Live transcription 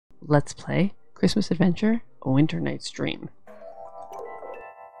Let's play Christmas Adventure: A Winter Night's Dream.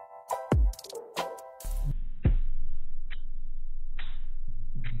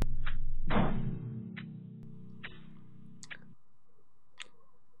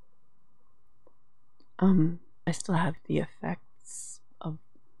 I still have the effects of,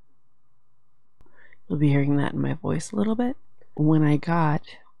 you'll be hearing that in my voice a little bit. When I got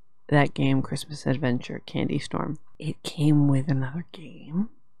that game, Christmas Adventure Candy Storm, it came with another game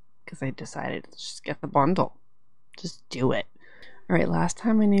because I decided to just get the bundle. Just do it. Alright, last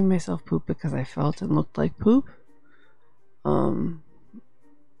time I named myself Poop because I felt and looked like poop.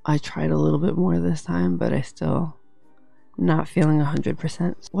 I tried a little bit more this time, but I still not feeling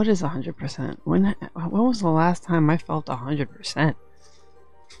 100%. What is 100%? When was the last time I felt 100%?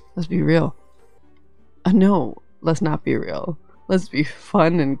 Let's be real. No, let's not be real. Let's be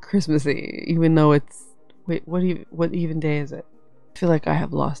fun and Christmassy, even though it's... Wait, what even day is it? I feel like I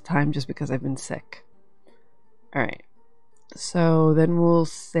have lost time just because I've been sick. Alright. So then we'll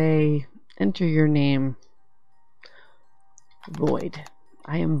say, enter your name, Void.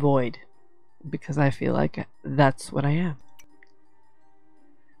 I am Void, because I feel like that's what I am.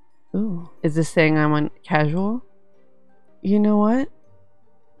 Ooh, is this saying I'm on casual? You know what?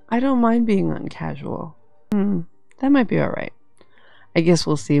 I don't mind being on casual. That might be alright. I guess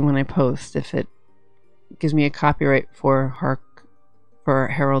we'll see when I post if it gives me a copyright for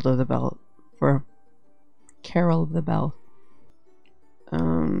Herald of the Bell, for Carol of the Bell.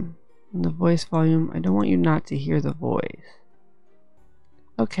 The voice volume, I don't want you not to hear the voice.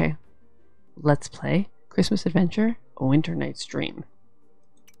 Okay. Let's play Christmas Adventure: A Winter Night's Dream.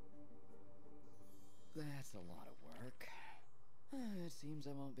 That's a lot of work. It seems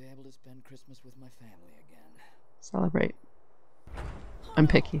I won't be able to spend Christmas with my family again. Celebrate. I'm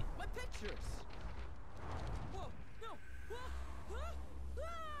picky. My pictures! Whoa, no.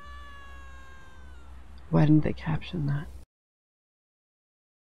 Why didn't they caption that?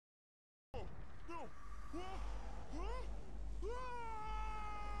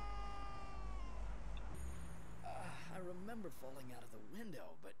 I remember falling out of the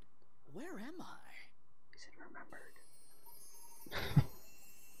window, but where am I? Is it remembered?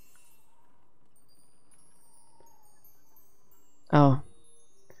 Oh.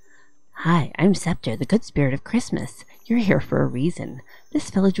 Hi, I'm Scepter, the good spirit of Christmas. You're here for a reason. This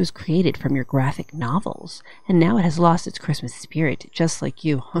village was created from your graphic novels, and now it has lost its Christmas spirit, just like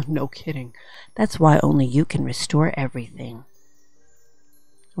you. No kidding. That's why only you can restore everything.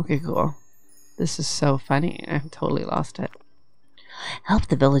 Okay, cool. This is so funny. I've totally lost it. Help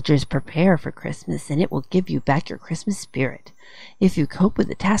the villagers prepare for Christmas, and it will give you back your Christmas spirit. If you cope with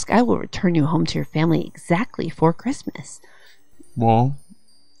the task, I will return you home to your family exactly for Christmas. Well,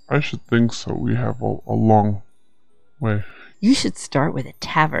 I should think so. We have a long way. You should start with a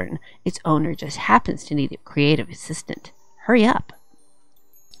tavern. Its owner just happens to need a creative assistant. Hurry up.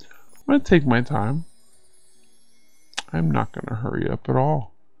 I'm going to take my time. I'm not going to hurry up at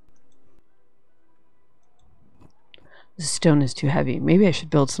all. The stone is too heavy. Maybe I should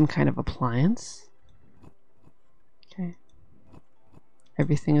build some kind of appliance. Okay.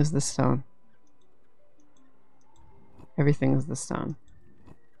 Everything is the stone. Everything is the stone.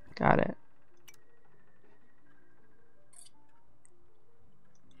 Got it.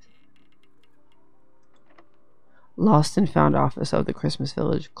 Lost and found office of the Christmas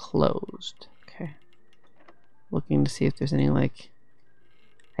Village closed. Okay. Looking to see if there's any like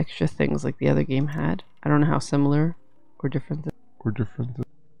extra things like the other game had. I don't know how similar or different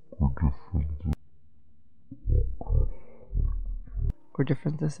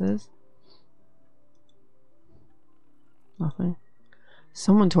this is. Nothing.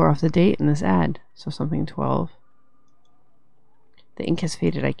 Someone tore off the date in this ad, so something 12. The ink has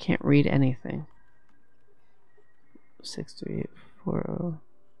faded. I can't read anything. 63840.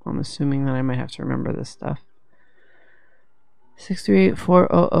 I'm assuming that I might have to remember this stuff.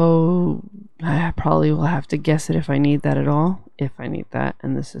 638400. I probably will have to guess it if I need that at all. If I need that.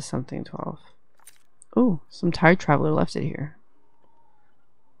 And this is something 12. Oh, some tired traveler left it here.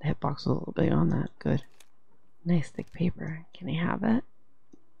 The hitbox was a little big on that. Good. Nice thick paper. Can I have it?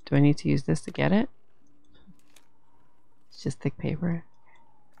 Do I need to use this to get it? It's just thick paper.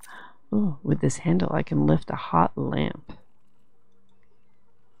 Oh, with this handle I can lift a hot lamp.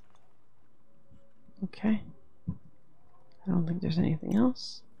 Okay. I don't think there's anything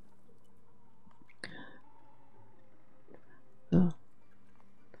else. Ugh.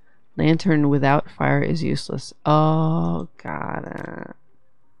 Lantern without fire is useless. Oh, got it.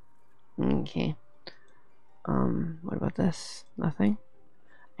 Okay. What about this? Nothing?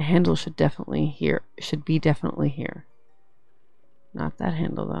 A handle should be definitely here. Not that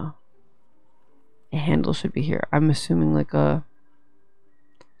handle though. A handle should be here. I'm assuming like a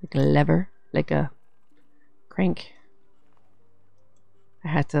lever, like a crank. I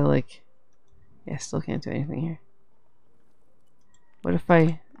had to like, yeah, still can't do anything here. What if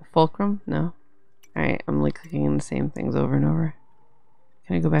fulcrum? No. Alright, I'm like clicking in the same things over and over.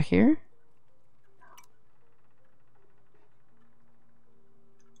 Can I go back here?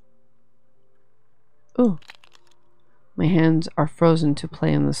 Ooh. My hands are frozen to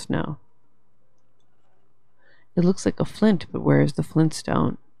play in the snow. It looks like a flint, but where is the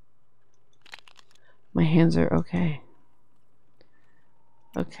flintstone? My hands are okay.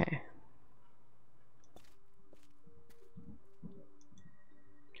 Okay.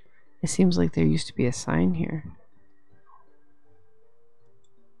 It seems like there used to be a sign here.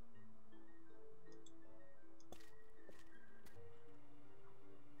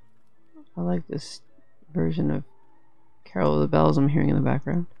 I like this version of Carol of the Bells I'm hearing in the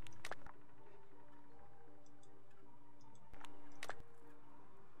background.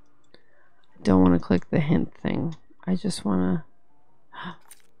 I don't want to click the hint thing. I just want to...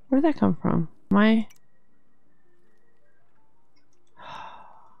 Where did that come from?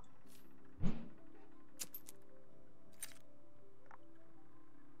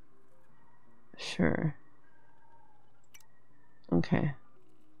 Sure. Okay.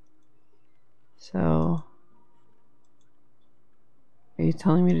 So... Are you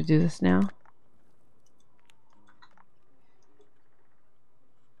telling me to do this now?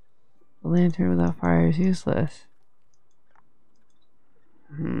 A lantern without fire is useless.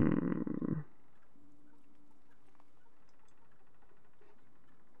 I'm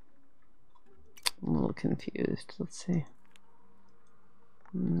a little confused. Let's see.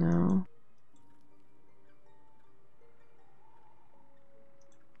 No.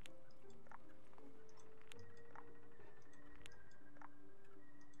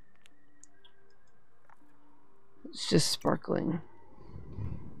 It's just sparkling.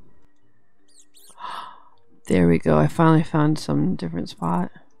 There we go. I finally found some different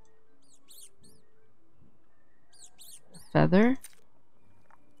spot. Feather?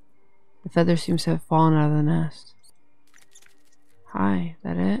 The feather seems to have fallen out of the nest. Hi,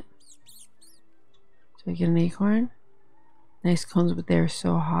 that it? Do I get an acorn? Nice cones, but they're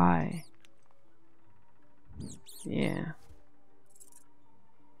so high. Yeah.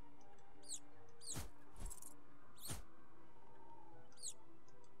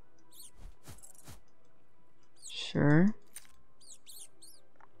 Sure.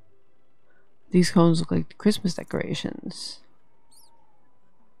 These cones look like Christmas decorations.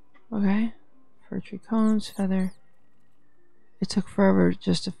 Okay. Fir tree cones, feather. It took forever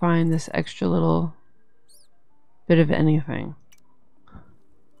just to find this extra little bit of anything.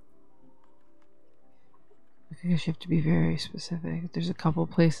 I guess you have to be very specific. There's a couple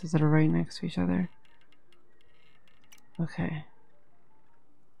places that are right next to each other. Okay.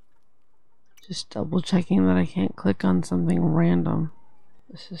 Just double checking that I can't click on something random.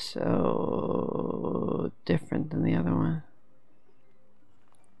 This is so different than the other one.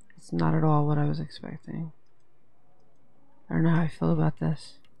 It's not at all what I was expecting. I don't know how I feel about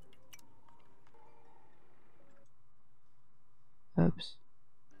this. Oops.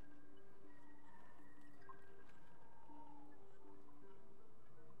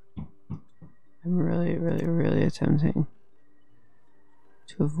 I'm really attempting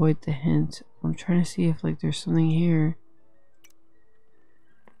to avoid the hint. I'm trying to see if like there's something here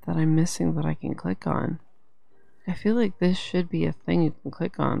that I'm missing that I can click on. I feel like this should be a thing you can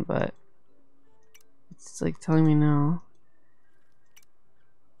click on, but it's like telling me no.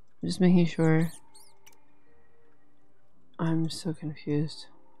 I'm just making sure. I'm so confused.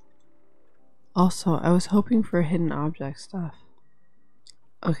 Also, I was hoping for hidden object stuff.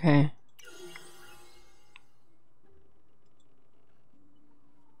 Okay.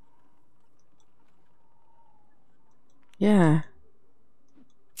 Yeah.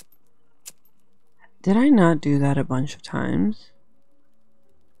 Did I not do that a bunch of times?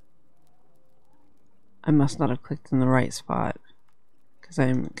 I must not have clicked in the right spot, because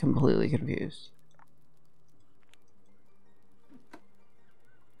I'm completely confused.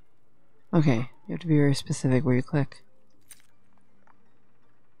 Okay, you have to be very specific where you click.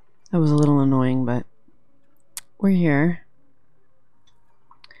 That was a little annoying, but we're here.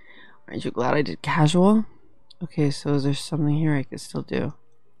 Aren't you glad I did casual? Okay, so is there something here I could still do?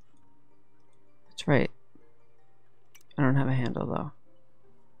 That's right. I don't have a handle though.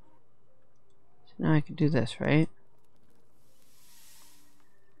 So now I can do this, right?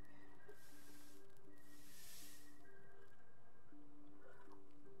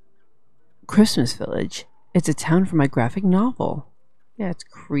 Christmas Village. It's a town from my graphic novel. Yeah, it's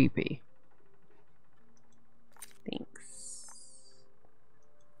creepy. Thanks.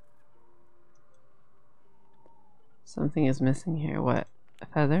 Something is missing here. What? A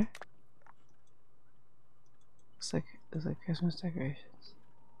feather? Looks like Christmas decorations.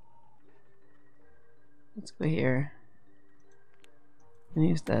 Let's go here and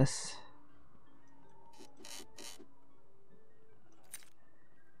use this.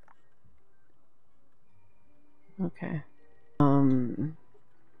 Okay.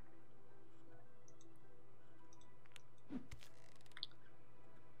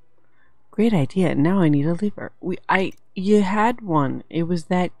 Great idea. Now I need a lever. You had one. It was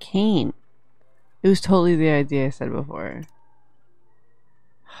that cane. It was totally the idea I said before.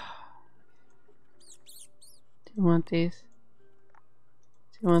 Do you want these?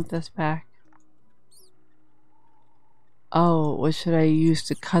 Do you want this back? Oh, what should I use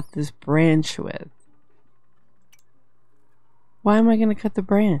to cut this branch with? Why am I gonna cut the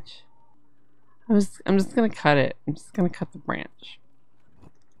branch? I'm just gonna cut it. I'm just gonna cut the branch.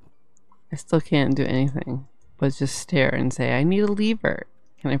 I still can't do anything but just stare and say, I need a lever.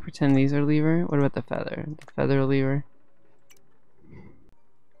 Can I pretend these are lever? What about the feather? The feather lever?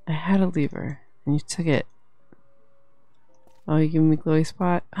 I had a lever and you took it. Oh, you giving me glowy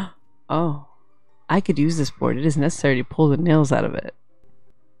spot? Oh, I could use this board. It is necessary to pull the nails out of it.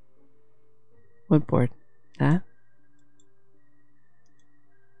 What board? That?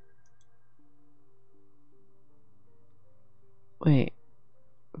 Wait,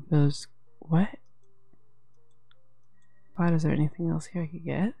 those, what? Spot, is there anything else here I could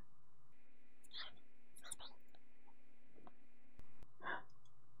get?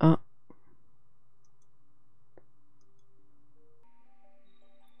 Oh.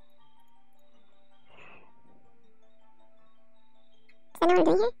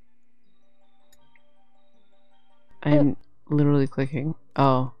 I'm literally clicking.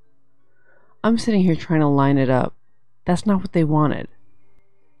 Oh. I'm sitting here trying to line it up. That's not what they wanted.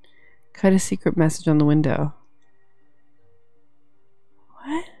 Cut a secret message on the window.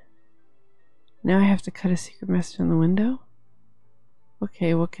 What? Now I have to cut a secret message on the window?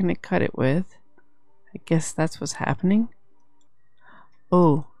 Okay, what can I cut it with? I guess that's what's happening.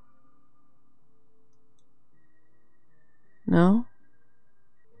 Oh. No?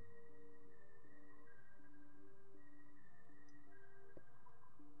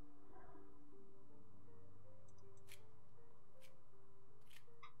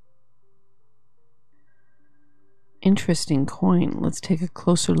 Interesting coin. Let's take a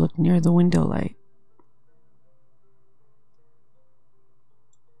closer look near the window light.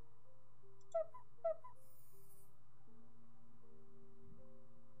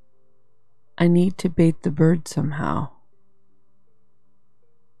 I need to bait the bird somehow.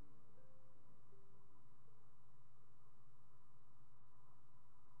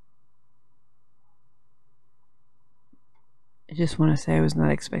 I just want to say I was not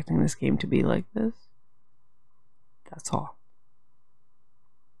expecting this game to be like this. That's all.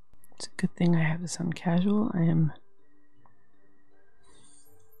 It's a good thing I have this on casual. I am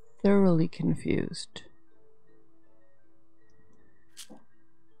thoroughly confused.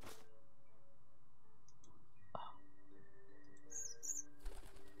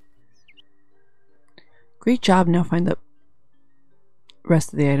 Great job. Now find the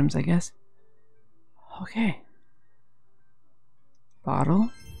rest of the items, I guess. Okay.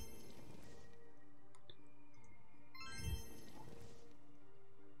 Bottle.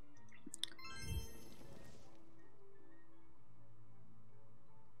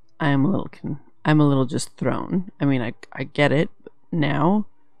 I'm a little just thrown. I mean, I get it now,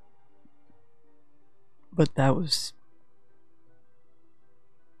 but that was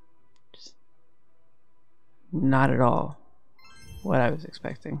just not at all what I was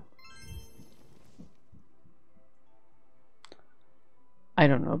expecting. I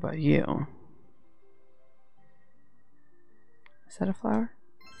don't know about you. Is that a flower?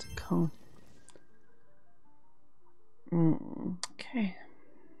 It's a cone. Okay.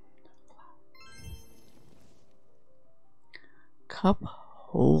 Cup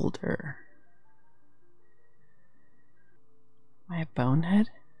holder. Am I a bonehead?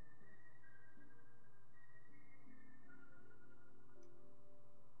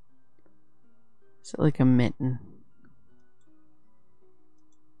 Is it like a mitten?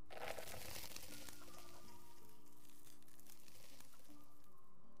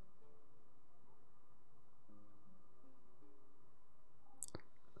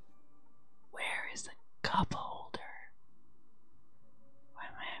 Where is the cup holder? Why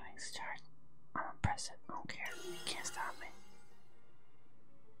am I having start? I'm gonna press it. I don't care. You can't stop me.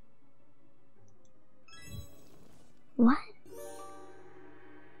 What?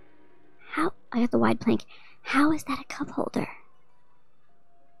 I got the wide plank. How is that a cup holder?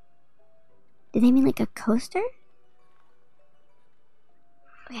 Do they mean like a coaster?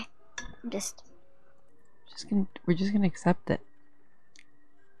 Okay, we're just gonna accept it.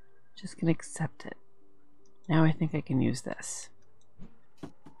 Just gonna accept it. Now I think I can use this.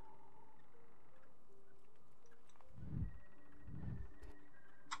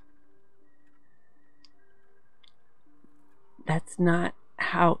 That's not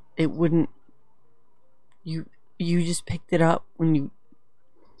how it wouldn't. You just picked it up when you.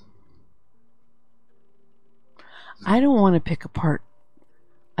 I don't want to pick apart.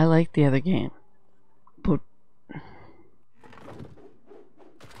 I like the other game, but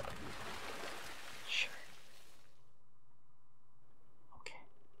sure. Okay.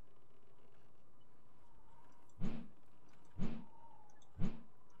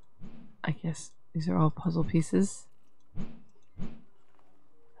 I guess these are all puzzle pieces.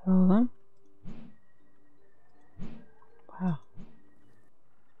 All of them? Wow.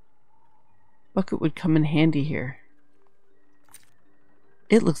 Bucket would come in handy here.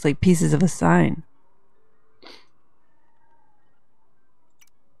 It looks like pieces of a sign.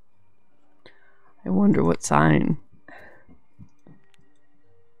 I wonder what sign.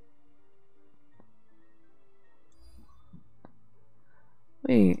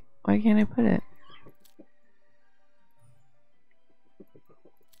 Wait, why can't I put it?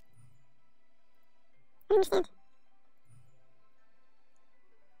 I understand.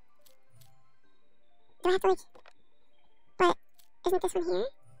 Do I have to like... But isn't this one here?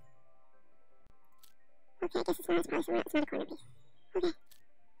 Okay, I guess it's not. It's probably somewhere. It's not a corner piece. Okay. Okay,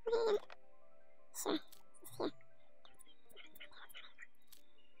 yeah. Sure. It's here.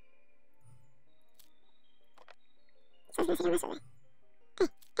 So it's missing on this way.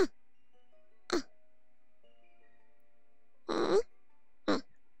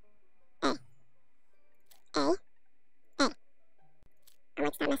 I'm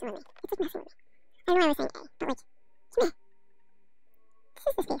like, stop messing with me. It's like messing with me. I know I was saying A, but like, it's meh. This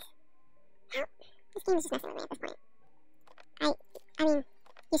is the space. How? This game is just messing with me at this point. I mean,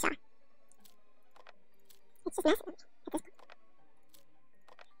 you saw. It's just messing with me at this point.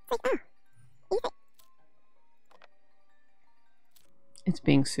 It's like, oh, easy. It's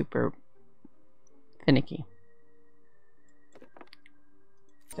being super finicky.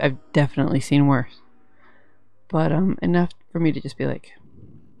 I've definitely seen worse. But enough for me to just be like,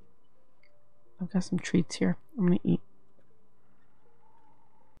 I've got some treats here. I'm gonna eat.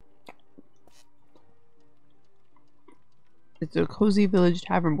 It's a Cozy Village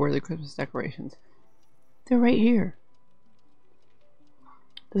Tavern board, the Christmas decorations. They're right here.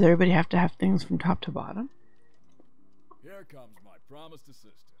 Does everybody have to have things from top to bottom? Here comes my promised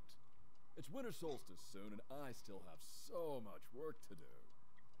assistant. It's winter solstice soon, and I still have so much work to do.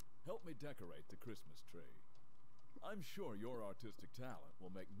 Help me decorate the Christmas tree. I'm sure your artistic talent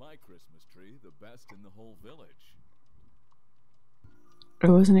will make my Christmas tree the best in the whole village. I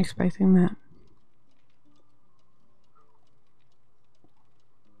wasn't expecting that.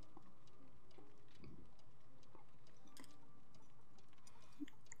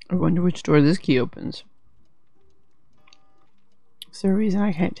 I wonder which door this key opens. Is there a reason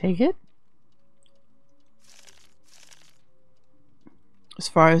I can't take it? As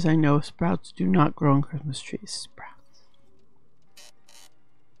far as I know, sprouts do not grow on Christmas trees. Sprouts.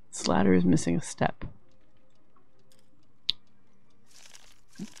 This ladder is missing a step.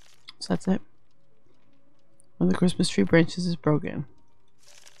 So that's it. One of the Christmas tree branches is broken.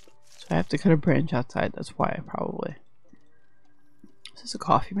 So I have to cut a branch outside. That's why I probably... Is this a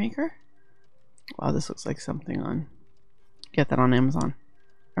coffee maker? Wow, this looks like something on... Get that on Amazon.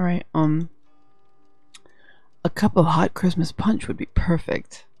 Alright, a cup of hot Christmas punch would be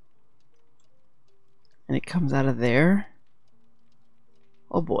perfect. And it comes out of there.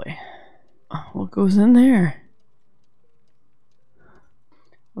 Oh boy. What goes in there?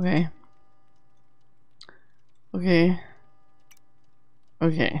 Okay. Okay.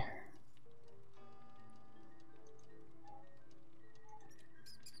 Okay.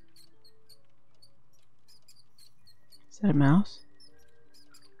 Is that a mouse?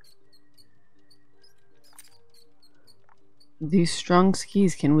 These strong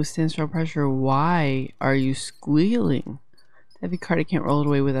skis can withstand strong pressure. Why are you squealing? The heavy cart can't roll it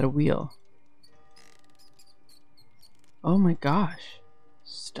away without a wheel. Oh my gosh.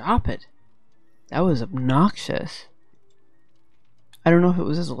 Stop it. That was obnoxious. I don't know if it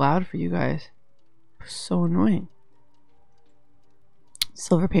was as loud for you guys. It was so annoying.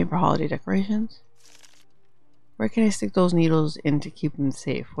 Silver paint for holiday decorations. Where can I stick those needles in to keep them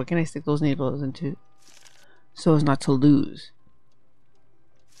safe? What can I stick those needles into so as not to lose?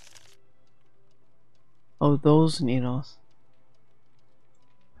 Oh, those needles.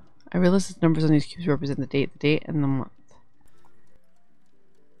 I realize the numbers on these cubes represent the date and the month.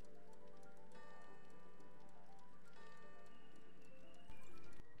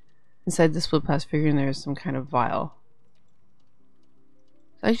 Inside the split pass figurine there is some kind of vial.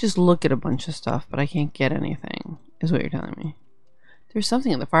 So I just look at a bunch of stuff, but I can't get anything, is what you're telling me. There's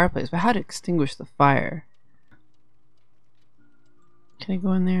something in the fireplace, but how to extinguish the fire? Can I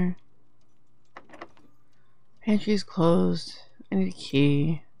go in there? Pantry's closed. I need a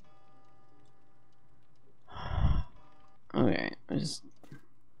key. Okay, I just...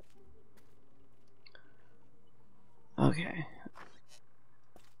 Okay.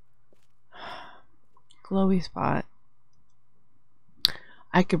 Glowy spot.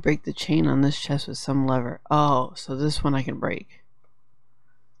 I could break the chain on this chest with some lever. Oh, so this one I can break.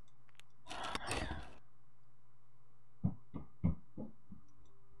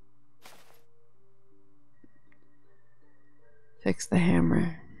 Fix the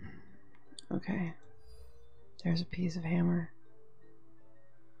hammer. Okay. There's a piece of hammer.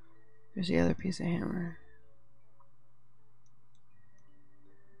 There's the other piece of hammer.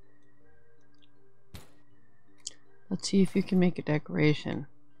 Let's see if you can make a decoration.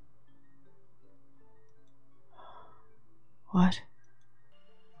 What?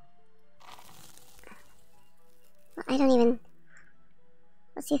 Well, I don't even...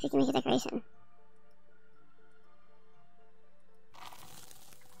 Let's see if we can make a decoration.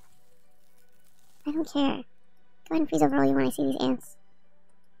 I don't care. Go ahead and freeze over all you want. I see these ants.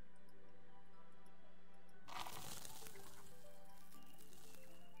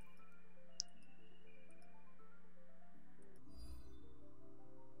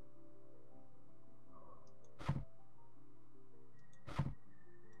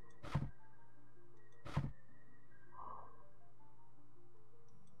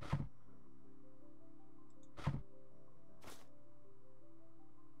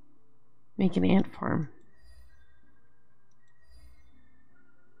 Make an ant farm.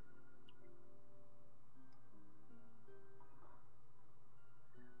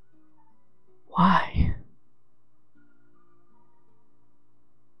 Why?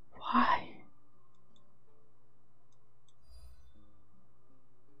 Why?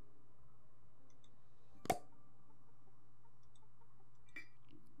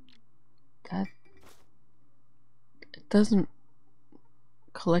 That... It doesn't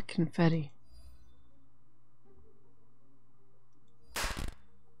collect confetti.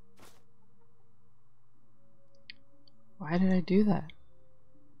 Why did I do that?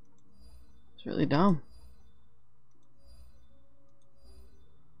 It's really dumb.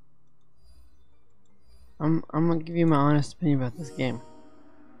 I'm gonna give you my honest opinion about this game.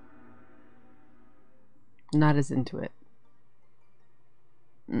 I'm not as into it.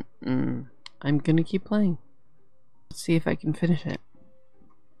 I'm gonna keep playing. Let's see if I can finish it.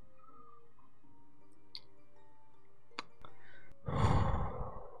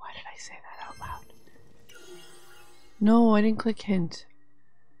 Why did I say that out loud? No, I didn't click hint.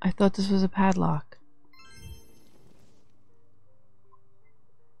 I thought this was a padlock.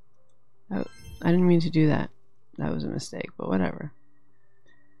 Oh, I didn't mean to do that. That was a mistake, but whatever.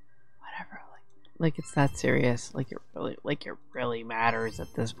 Whatever. Like it's that serious. Like it really matters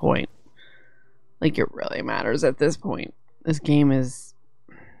at this point. Like it really matters at this point. This game is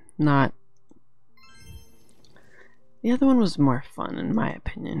not... The other one was more fun, in my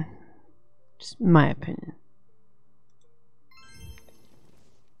opinion. Just my opinion.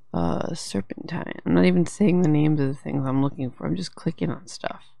 Serpentine. I'm not even saying the names of the things I'm looking for. I'm just clicking on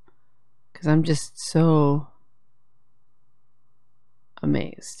stuff. Because I'm just so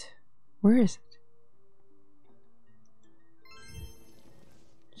amazed. Where is it?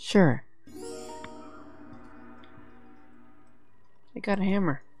 Sure. I got a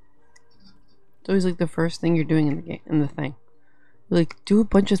hammer. It's always like the first thing you're doing in the game, in the thing. You're like, do a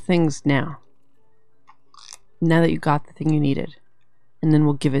bunch of things now. Now that you got the thing you needed. And then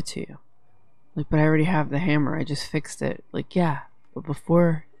we'll give it to you. Like, but I already have the hammer. I just fixed it. Like, yeah. But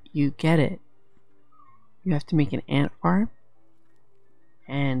before you get it, you have to make an ant farm.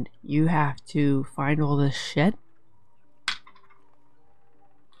 And you have to find all this shit.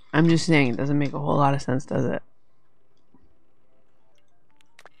 I'm just saying, it doesn't make a whole lot of sense, does it?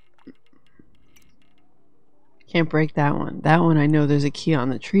 Can't break that one. That one I know there's a key on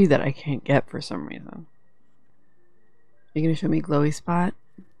the tree that I can't get for some reason. You're gonna show me glowy spot?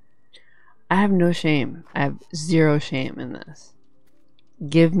 I have no shame. I have zero shame in this.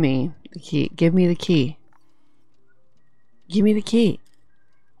 Give me the key. Give me the key. Give me the key.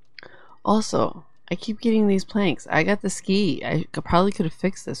 Also, I keep getting these planks. I got the ski. I probably could have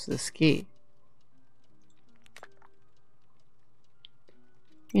fixed this with the ski.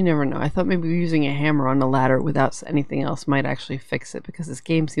 You never know. I thought maybe using a hammer on a ladder without anything else might actually fix it, because this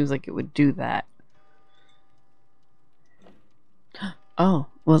game seems like it would do that. Oh,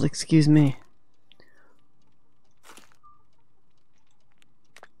 well, excuse me.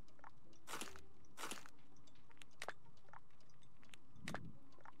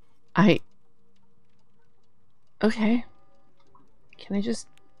 Okay. Can I just...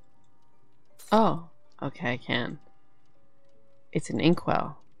 Oh, okay, I can. It's an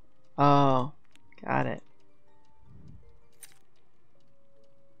inkwell. Oh, got it.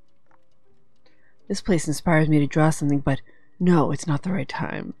 This place inspires me to draw something, but no, it's not the right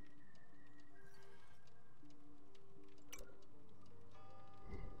time.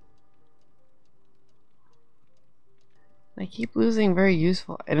 I keep losing very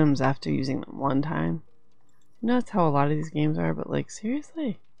useful items after using them one time. You know, that's how a lot of these games are, but like,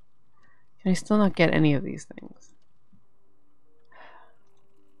 seriously? Can I still not get any of these things?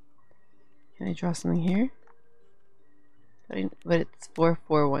 Can I draw something here? But it's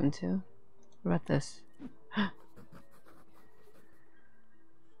 4412. What about this?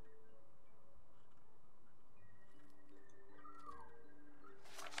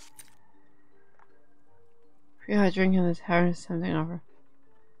 Free drink in the tavern is something over.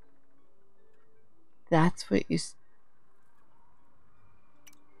 That's what you...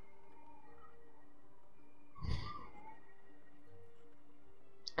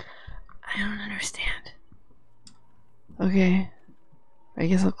 I don't understand. Okay. I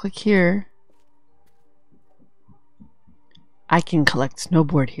guess I'll click here. I can collect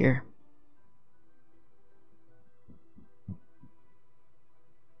snowboard here.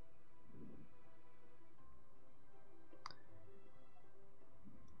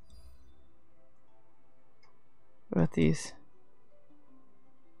 What about these?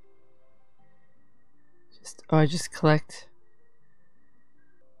 I just collect.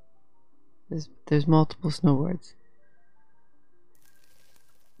 There's multiple snowboards.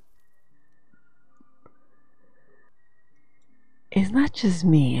 It's not just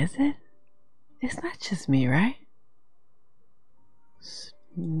me, is it? It's not just me, right?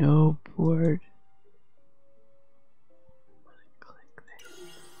 Snowboard. Click there.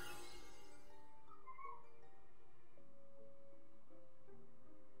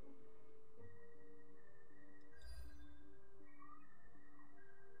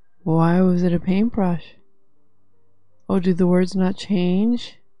 Why was it a paintbrush? Oh, do the words not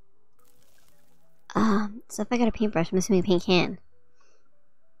change? So if I got a paintbrush, I'm assuming a paint can.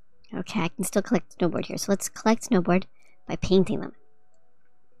 Okay, I can still collect snowboard here. So let's collect snowboard by painting them.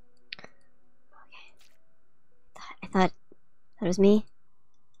 Okay. I thought that was me.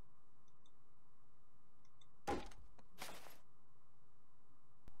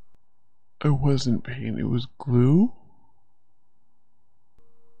 It wasn't paint, it was glue?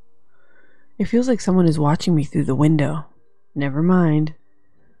 It feels like someone is watching me through the window. Never mind.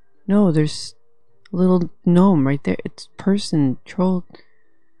 No, there's a little gnome right there. It's person, troll.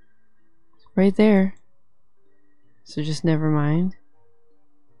 Right there. So just never mind.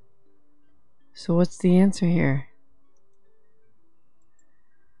 So what's the answer here?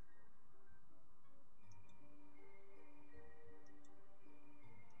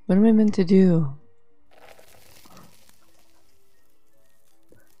 What am I meant to do?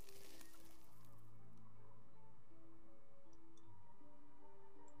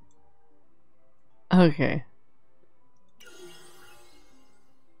 Okay.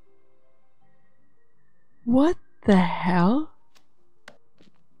 What the hell?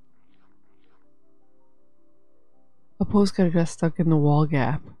 A postcard got stuck in the wall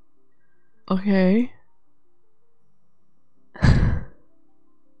gap. Okay.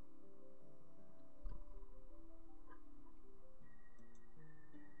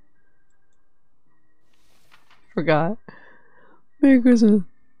 Forgot. Merry Christmas.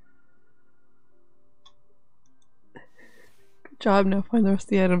 Good job, now find the rest of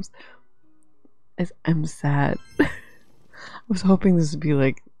the items. I'm sad. I was hoping this would be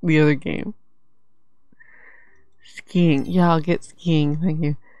like the other game. Skiing. Yeah, I'll get skiing. Thank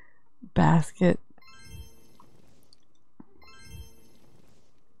you. Basket.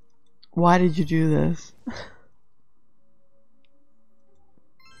 Why did you do this?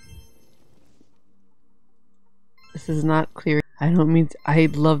 This is not clear. I don't mean to, I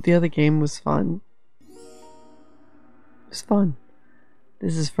love the other game. It was fun. It was fun.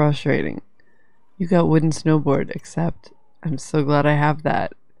 This is frustrating. You got wooden snowboard, except I'm so glad I have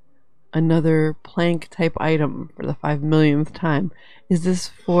that. Another plank type item for the 5 millionth time. Is this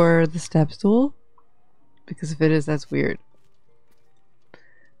for the step stool? Because if it is, that's weird.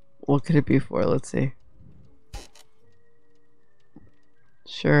 What could it be for? Let's see.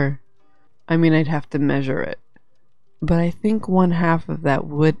 sure. I mean, I'd have to measure it. But I think 1/2 of that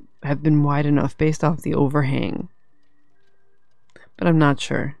would have been wide enough based off the overhang. But I'm not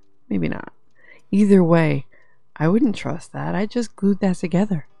sure. Maybe not. Either way, I wouldn't trust that. I just glued that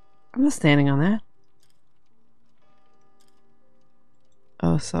together. I'm not standing on that.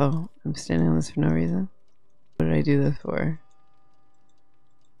 Oh, so I'm standing on this for no reason? What did I do this for?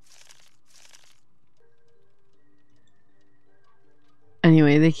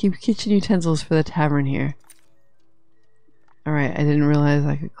 Anyway, they keep kitchen utensils for the tavern here. Alright, I didn't realize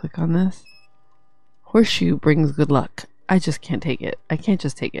I could click on this. Horseshoe brings good luck. I just can't take it. I can't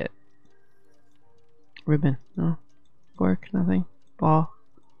just take it. Ribbon. No. Fork. Nothing. Ball.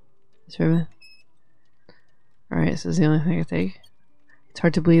 This ribbon. Alright, so this is the only thing I can take. It's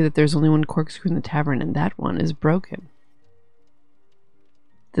hard to believe that there's only one corkscrew in the tavern, and that one is broken.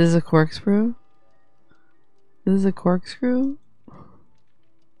 This is a corkscrew? This is a corkscrew?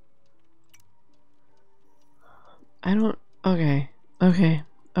 I don't... Okay. Okay.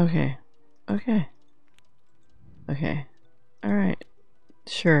 Okay. Okay. Okay. Alright.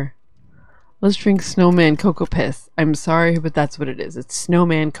 Sure. Let's drink Snowman Cocoa Piss. I'm sorry, but that's what it is. It's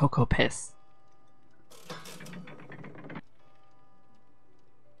Snowman Cocoa Piss.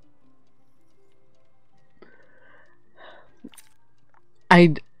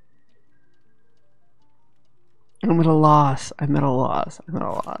 I'm at a loss. I'm at a loss. I'm at a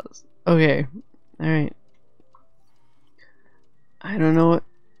loss. Okay. Alright. I don't know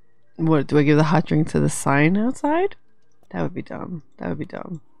what do I give the hot drink to the sign outside? That would be dumb. That would be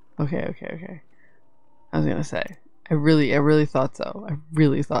dumb. Okay, okay, okay. I was gonna say. I really thought so. I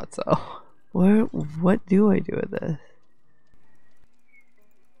really thought so. What do I do with this?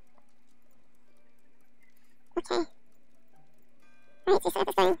 Okay. Alright, so set up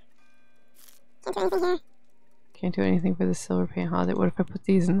this thing. Can't do anything here. Can't do anything for the silver paint holiday. What if I put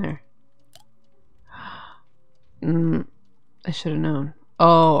these in there? I should have known.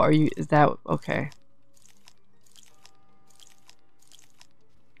 Oh, is that okay?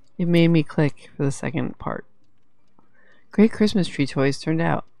 It made me click for the second part. Great Christmas tree toys turned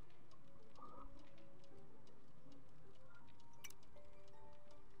out.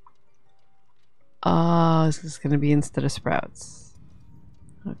 Oh, this is gonna be instead of sprouts.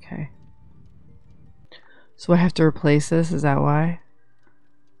 Okay. So I have to replace this, is that why?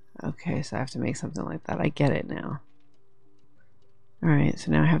 Okay, so I have to make something like that. I get it now. Alright, so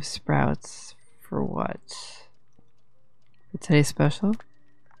now I have sprouts for what? For today's special?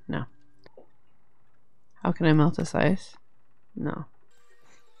 No. How can I melt this ice? No.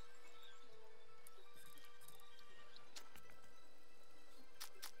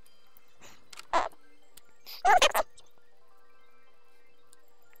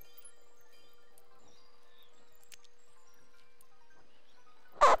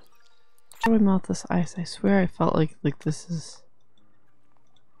 How do I melt this ice? I swear I felt like this is...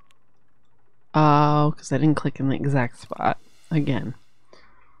 Oh, because I didn't click in the exact spot. Again.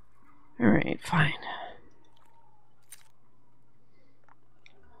 Alright, fine.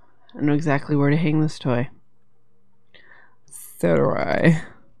 I know exactly where to hang this toy. So do I.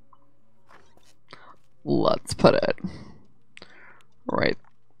 Let's put it right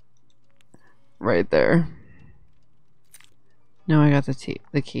there. Now I got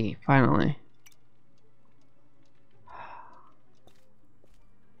the key, finally.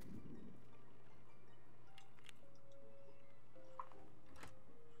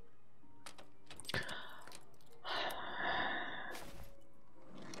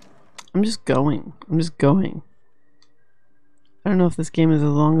 I'm just going. I'm just going. I don't know if this game is as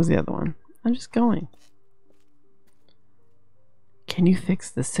long as the other one. I'm just going. Can you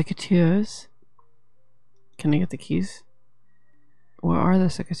fix the secateurs? Can I get the keys? Where are the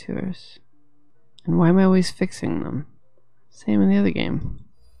secateurs? And why am I always fixing them? Same in the other game.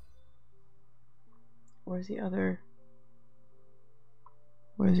 Where's the other?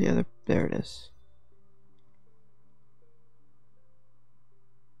 Where's the other? There it is.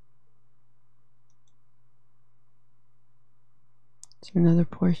 Is there another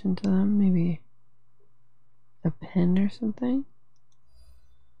portion to them? Maybe a pen or something?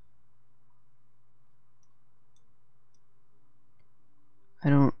 I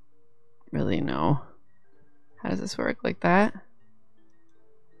don't really know. How does this work? Like that?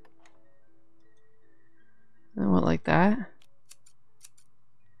 And what, like that?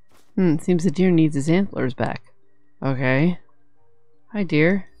 Seems the deer needs his antlers back. Okay. Hi,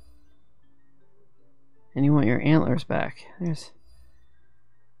 deer. And you want your antlers back. There's...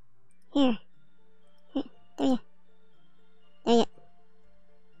 Here. There you. There you.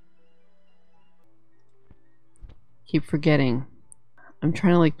 Keep forgetting. I'm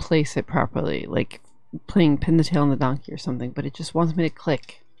trying to like place it properly, like playing pin the tail on the donkey or something, but it just wants me to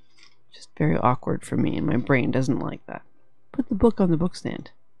click. Just very awkward for me, and my brain doesn't like that. Put the book on the book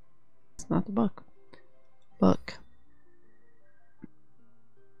stand. It's not the book. Book.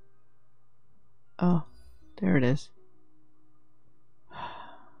 Oh, there it is.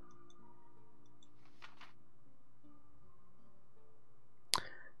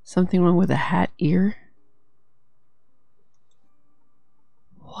 Something wrong with the hat ear?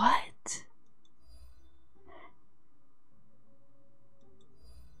 What?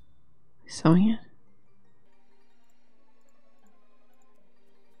 Sewing it?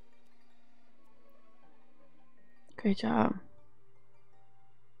 Great job.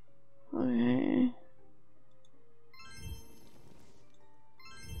 Okay.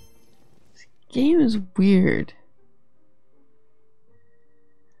 This game is weird.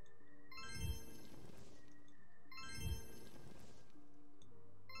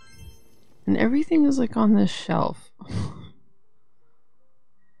 And everything is like on this shelf.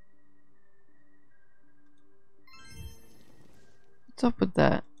 What's up with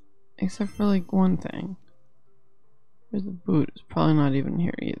that? Except for like one thing. Where's the boot? It's probably not even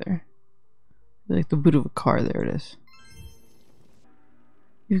here either. Like the boot of a car, there it is.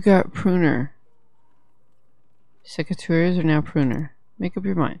 You've got pruner. Secateurs are now pruner. Make up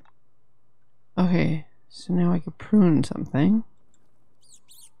your mind. Okay, so now I can prune something.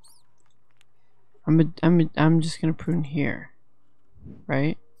 I'm just gonna prune here,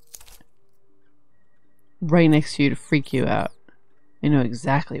 right? Right next to you to freak you out. I know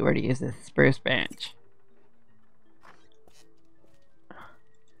exactly where to use this spruce branch.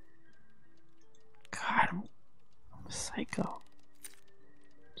 God, I'm a psycho.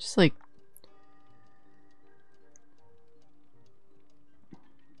 Just like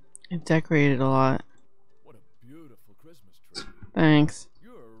I've decorated a lot. What a beautiful Christmas tree. Thanks.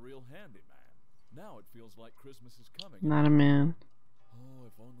 You're a real handyman. Now it feels like Christmas is coming. Not a man. Oh,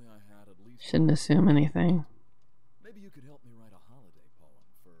 if only I had at least. Shouldn't assume anything. Maybe you could help me write a holiday poem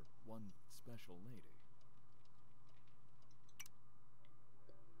for one special lady.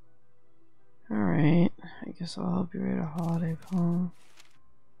 Alright, I guess I'll help you write a holiday poem.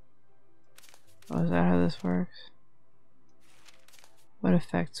 Oh, is that how this works? What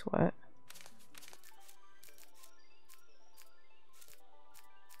affects what?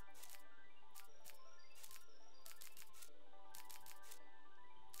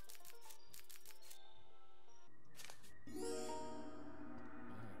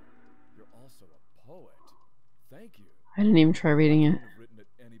 You're also a poet. Thank you. I didn't even try reading I it. couldn't have written it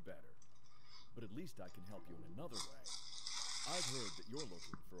any better. But at least I can help you in another way. I've heard that you're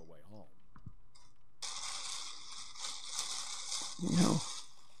looking for a way home. No.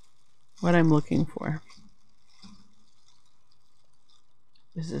 What I'm looking for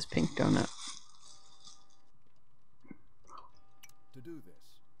is this pink donut. To do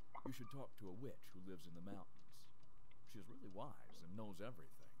this, you should talk to a witch who lives in the mountains. She's really wise and knows everything.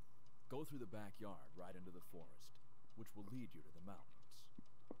 Go through the backyard right into the forest, which will lead you to the mountains.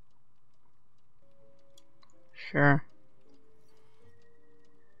 Sure.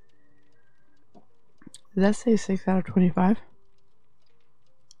 Did that say 6 out of 25?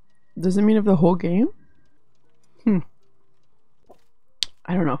 Does it mean of the whole game? I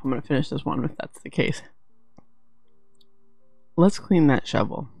don't know if I'm going to finish this one if that's the case. Let's clean that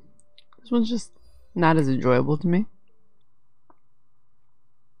shovel. This one's just not as enjoyable to me.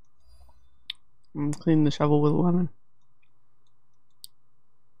 I'm cleaning the shovel with a lemon.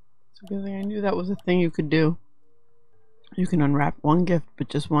 It's a good thing I knew that was a thing you could do. You can unwrap one gift, but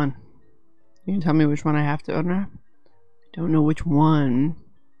just one. You can tell me which one I have to unwrap? I don't know which one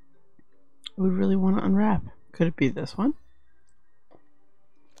I would really want to unwrap. Could it be this one?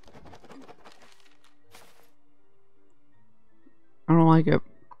 I don't like it.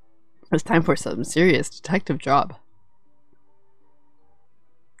 It's time for some serious detective job.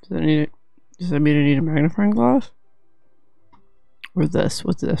 Does that mean I need a magnifying glass? Or this?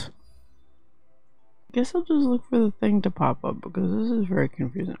 What's this? I guess I'll just look for the thing to pop up because this is very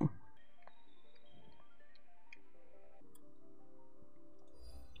confusing.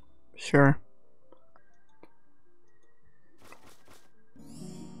 Sure.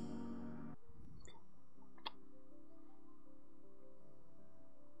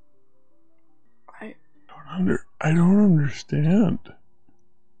 I don't understand.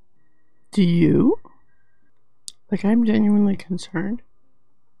 Do you? Like, I'm genuinely concerned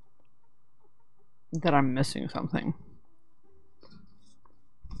that I'm missing something.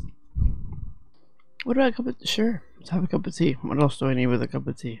 What about a cup of tea? Sure, let's have a cup of tea. What else do I need with a cup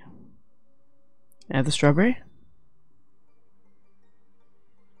of tea? Add the strawberry?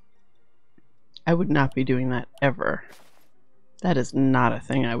 I would not be doing that ever. That is not a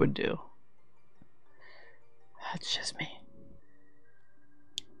thing I would do. That's just me.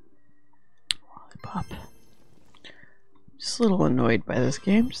 Lollipop. Just a little annoyed by this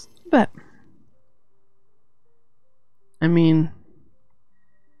game, just a bit. I mean,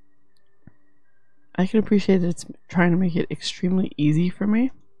 I can appreciate that it's trying to make it extremely easy for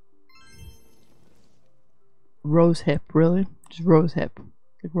me. Rose hip, really? Just rose hip.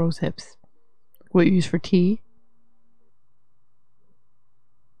 Like rose hips. Like what you use for tea.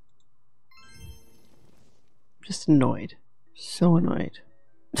 Just annoyed. So annoyed.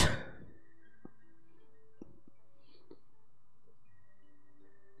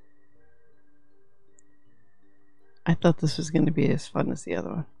 I thought this was going to be as fun as the other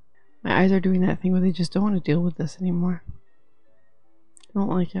one. My eyes are doing that thing where they just don't want to deal with this anymore. I don't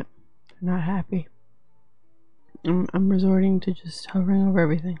like it. They're not happy. I'm resorting to just hovering over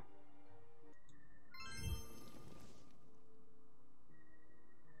everything.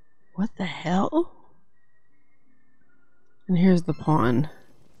 What the hell? And here's the pawn.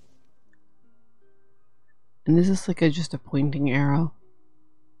 And this is like just a pointing arrow.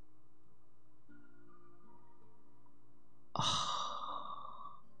 Oh.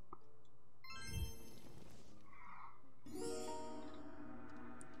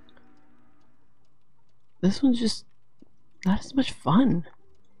 This one's just not as much fun.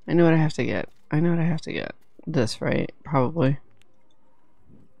 I know what I have to get. I know what I have to get. This, right? Probably.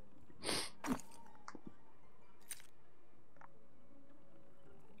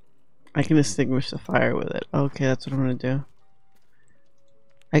 I can extinguish the fire with it. Okay, that's what I'm gonna do.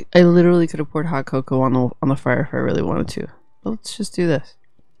 I literally could have poured hot cocoa on the fire if I really wanted to. But let's just do this.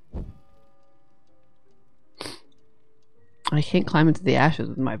 I can't climb into the ashes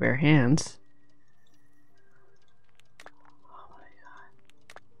with my bare hands. Oh my god.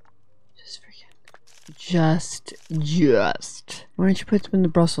 Just freaking. Just. Why don't you put them in the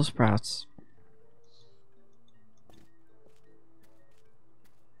Brussels sprouts?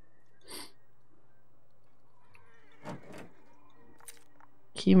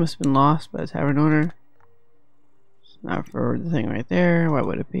 Key must have been lost by the tavern owner. It's not for the thing right there. Why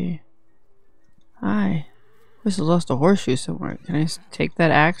would it be? Hi. Must have lost a horseshoe somewhere. Can I take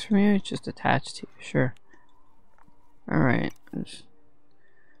that axe from you? It's just attached to you. Sure. Alright.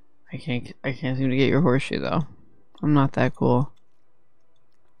 I can't seem to get your horseshoe though. I'm not that cool.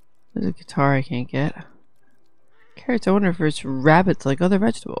 There's a guitar I can't get. Carrots, I wonder if it's rabbits like other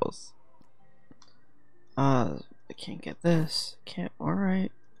vegetables. I can't get this. Can't.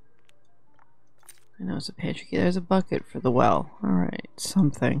 Alright. I know it's a pantry key. There's a bucket for the well. Alright.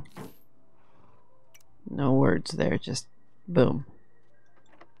 Something. No words there. Just boom.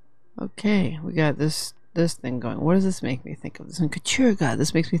 Okay. We got this thing going. What does this make me think of? This one, Couture God.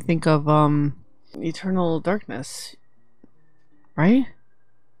 This makes me think of Eternal Darkness. Right?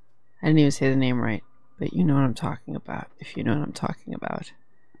 I didn't even say the name right. But you know what I'm talking about. If you know what I'm talking about.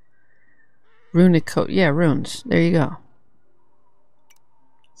 Runic coat. Yeah, runes. There you go.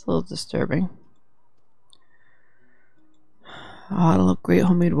 It's a little disturbing. Oh, it'll look great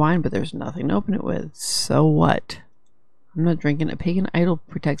homemade wine, but there's nothing to open it with. So what? I'm not drinking. A pagan idol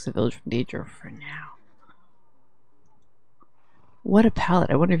protects the village from danger for now. What a palette.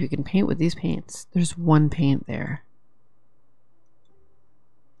 I wonder if you can paint with these paints. There's one paint there.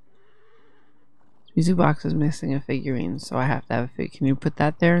 Music box is missing a figurine, so I have to have a figure. Can you put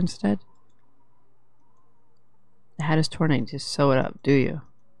that there instead? The hat is torn. I need to sew it up. Do you?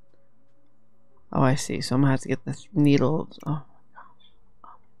 Oh, I see. So I'm gonna have to get this needle. Oh my gosh. Oh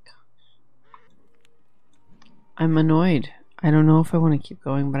my gosh. I'm annoyed. I don't know if I want to keep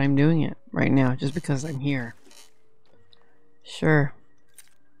going, but I'm doing it right now just because I'm here. Sure.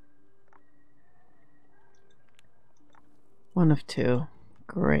 One of two.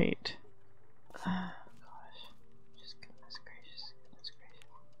 Great. Oh gosh. Just goodness gracious. Goodness gracious.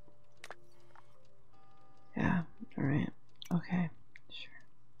 Yeah. Alright. Okay. Sure.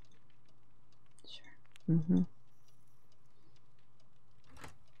 Sure. Mm-hmm.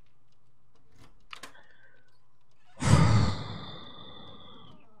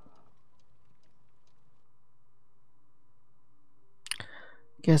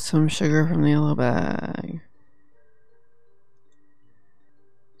 Get some sugar from the yellow bag.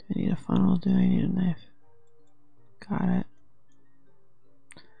 Do I need a funnel? Do I need a knife? Got it.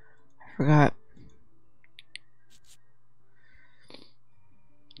 I forgot.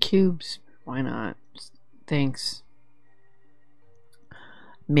 Cubes. Why not? Thanks.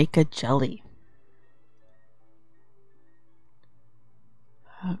 Make a jelly.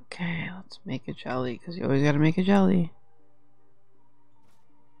 Okay, let's make a jelly because you always gotta make a jelly.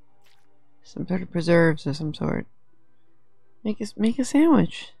 some sort of preserves of some sort. Make a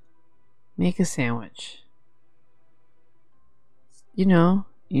sandwich. Make a sandwich. You know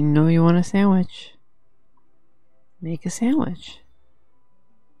you want a sandwich. Make a sandwich.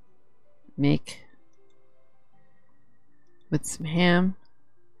 Make with some ham.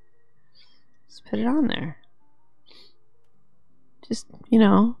 Just put it on there. Just,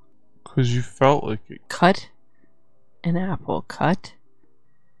 Because you felt like it. cut an apple. Cut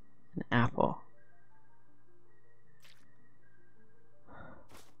an apple.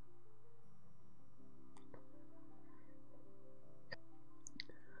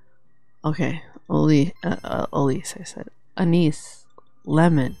 Okay, Elise, I said. Anise,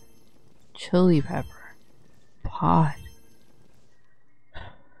 lemon, chili pepper, pod.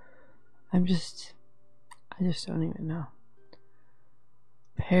 I just don't even know.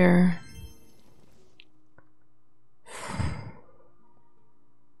 Pear.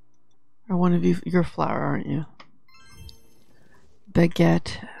 Are one of you're flour, aren't you?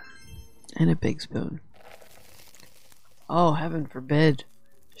 Baguette and a big spoon. Oh, heaven forbid.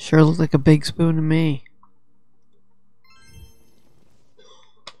 Sure looks like a big spoon to me.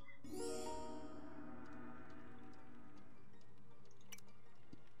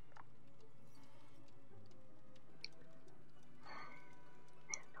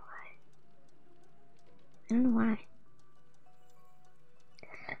 I don't know why.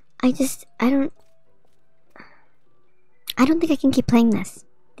 I don't think I can keep playing this.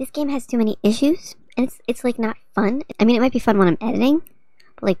 This game has too many issues, and it's like not fun. I mean, it might be fun when I'm editing,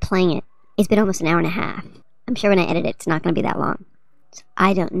 but like playing it, it's been almost an hour and a half. I'm sure when I edit it, it's not going to be that long. So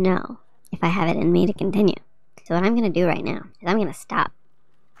I don't know if I have it in me to continue. So what I'm going to do right now is I'm going to stop.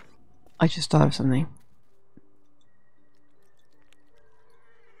 I just thought of something.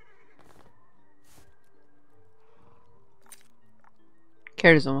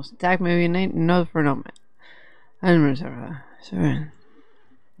 Characters almost attacked maybe no for a moment. I don't remember.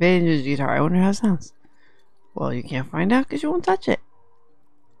 Vange's guitar. I wonder how it sounds. Well, you can't find out because you won't touch it.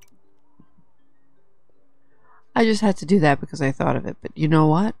 I just had to do that because I thought of it. But you know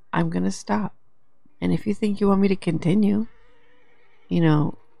what? I'm going to stop. And if you think you want me to continue,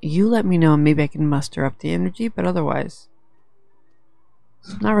 you let me know and maybe I can muster up the energy. But otherwise,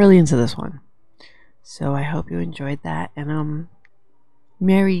 I'm not really into this one. So I hope you enjoyed that. And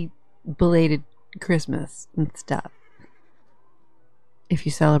Merry belated Christmas and stuff. If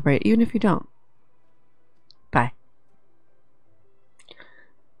you celebrate, even if you don't.